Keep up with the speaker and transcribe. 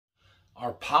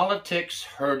Are politics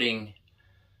hurting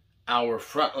our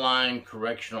frontline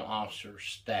correctional officers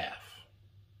staff?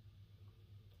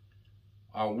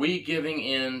 Are we giving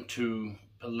in to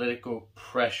political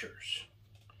pressures?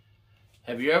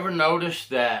 Have you ever noticed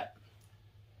that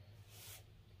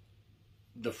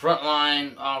the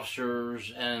frontline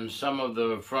officers and some of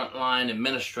the frontline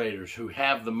administrators who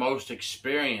have the most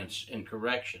experience in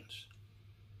corrections,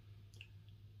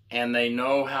 and they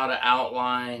know how to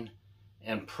outline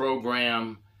and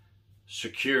program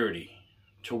security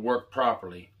to work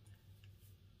properly,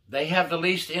 they have the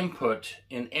least input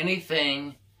in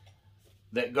anything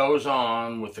that goes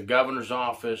on with the governor's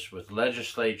office, with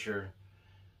legislature,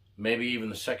 maybe even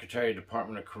the Secretary of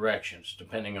Department of Corrections,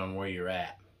 depending on where you're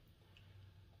at.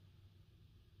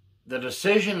 The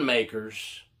decision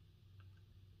makers,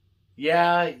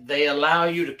 yeah, they allow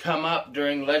you to come up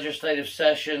during legislative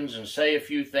sessions and say a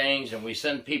few things, and we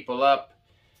send people up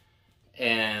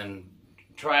and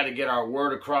try to get our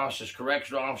word across as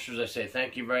correctional officers. They say,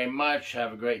 thank you very much,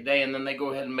 have a great day, and then they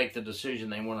go ahead and make the decision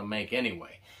they want to make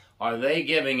anyway. Are they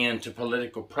giving in to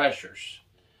political pressures?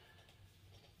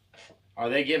 Are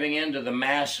they giving in to the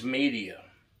mass media,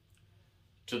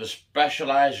 to the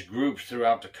specialized groups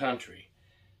throughout the country?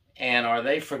 And are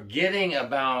they forgetting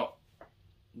about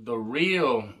the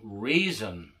real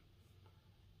reason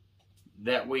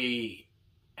that we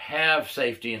have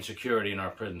safety and security in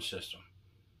our prison system?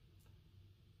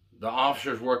 The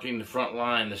officers working the front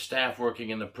line, the staff working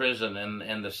in the prison,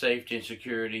 and the safety and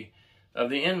security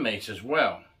of the inmates as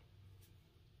well.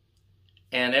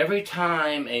 And every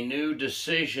time a new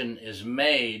decision is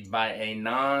made by a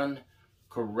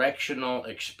non-correctional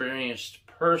experienced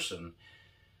person,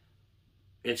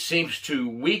 it seems to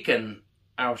weaken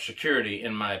our security,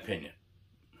 in my opinion.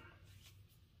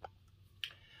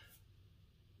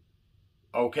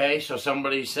 Okay, so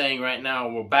somebody's saying right now,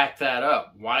 well, back that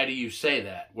up. Why do you say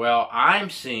that? Well, I'm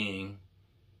seeing,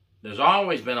 there's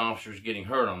always been officers getting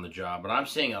hurt on the job, but I'm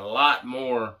seeing a lot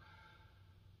more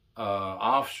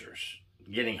officers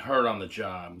getting hurt on the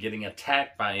job, getting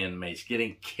attacked by inmates,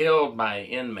 getting killed by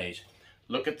inmates.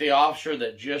 Look at the officer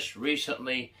that just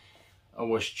recently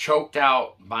was choked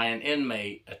out by an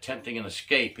inmate attempting an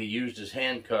escape. He used his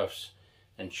handcuffs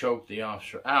and choked the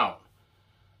officer out.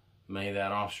 May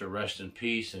that officer rest in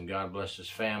peace, and God bless his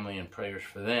family, and prayers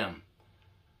for them.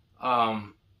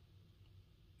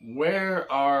 Where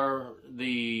are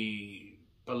the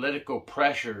political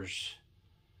pressures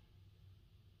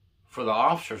for the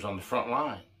officers on the front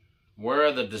line? Where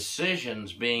are the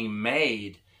decisions being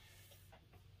made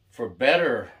for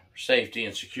better safety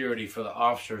and security for the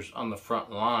officers on the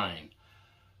front line?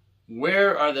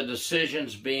 Where are the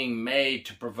decisions being made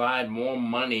to provide more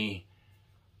money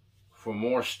for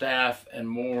more staff and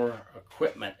more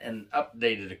equipment and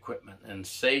updated equipment and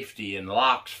safety and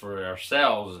locks for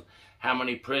ourselves? How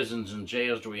many prisons and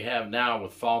jails do we have now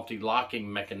with faulty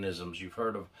locking mechanisms? You've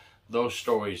heard of those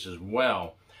stories as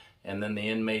well. And then the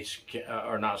inmates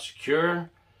are not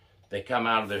secure. They come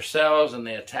out of their cells and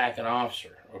they attack an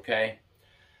officer, okay?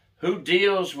 Who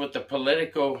deals with the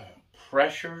political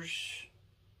pressures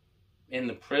in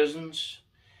the prisons?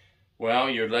 Well,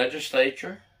 your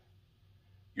legislature,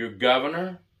 your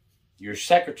governor, your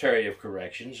Secretary of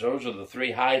Corrections. Those are the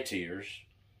three high tiers.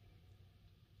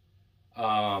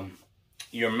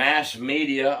 Your mass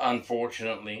media,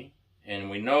 unfortunately, and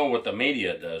we know what the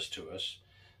media does to us.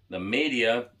 The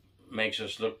media makes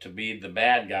us look to be the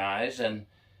bad guys, and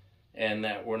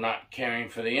that we're not caring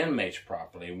for the inmates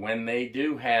properly, when they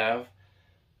do have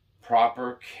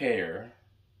proper care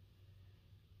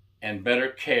and better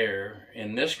care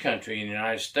in this country, in the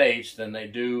United States, than they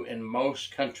do in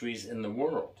most countries in the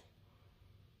world.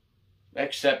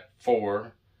 Except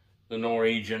for the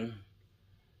Norwegian,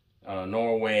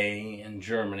 Norway, and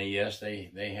Germany. Yes,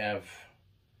 they have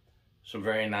some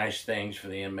very nice things for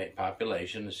the inmate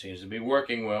population. It seems to be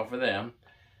working well for them.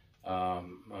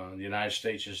 The United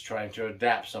States is trying to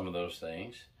adapt some of those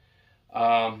things.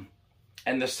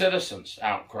 And the citizens'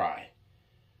 outcry.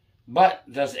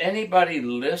 But does anybody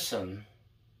listen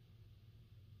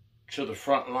to the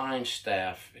frontline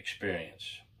staff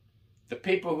experience? The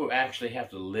people who actually have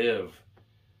to live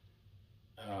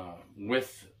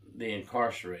with the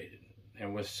incarcerated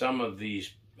and with some of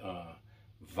these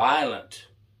violent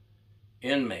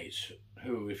inmates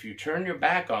who, if you turn your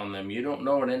back on them, you don't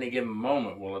know at any given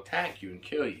moment will attack you and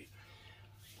kill you.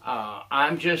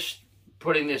 I'm just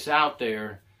putting this out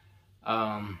there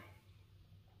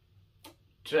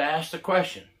to ask the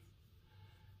question.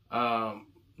 The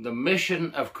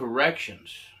mission of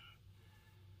corrections,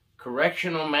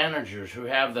 correctional managers who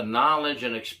have the knowledge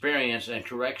and experience, and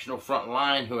correctional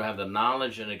frontline who have the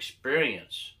knowledge and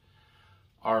experience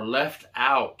are left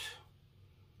out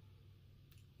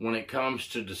when it comes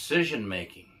to decision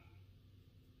making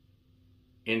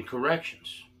in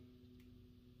corrections.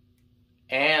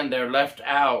 And they're left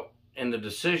out in the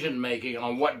decision making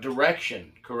on what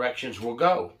direction corrections will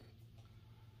go.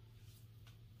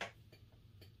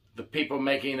 The people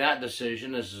making that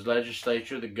decision is the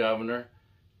legislature, the governor,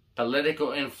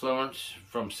 political influence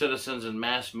from citizens and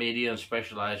mass media and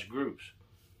specialized groups.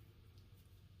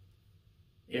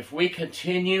 If we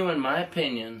continue, in my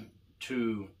opinion,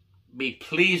 to be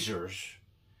pleasers,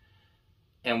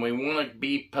 and we want to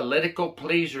be political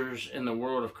pleasers in the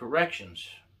world of corrections,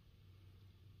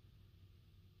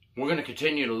 we're going to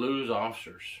continue to lose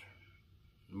officers.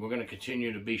 We're going to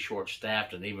continue to be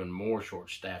short-staffed and even more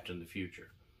short-staffed in the future.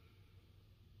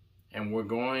 And we're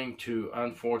going to,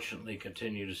 unfortunately,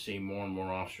 continue to see more and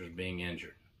more officers being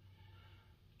injured.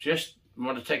 Just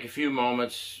want to take a few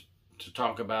moments to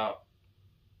talk about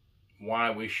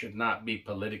why we should not be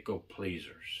political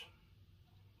pleasers.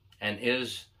 And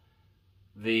is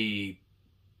the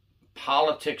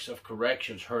politics of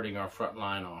corrections hurting our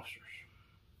frontline officers?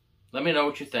 Let me know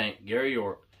what you think. Gary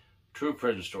York, True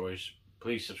Prison Stories.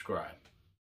 Please subscribe.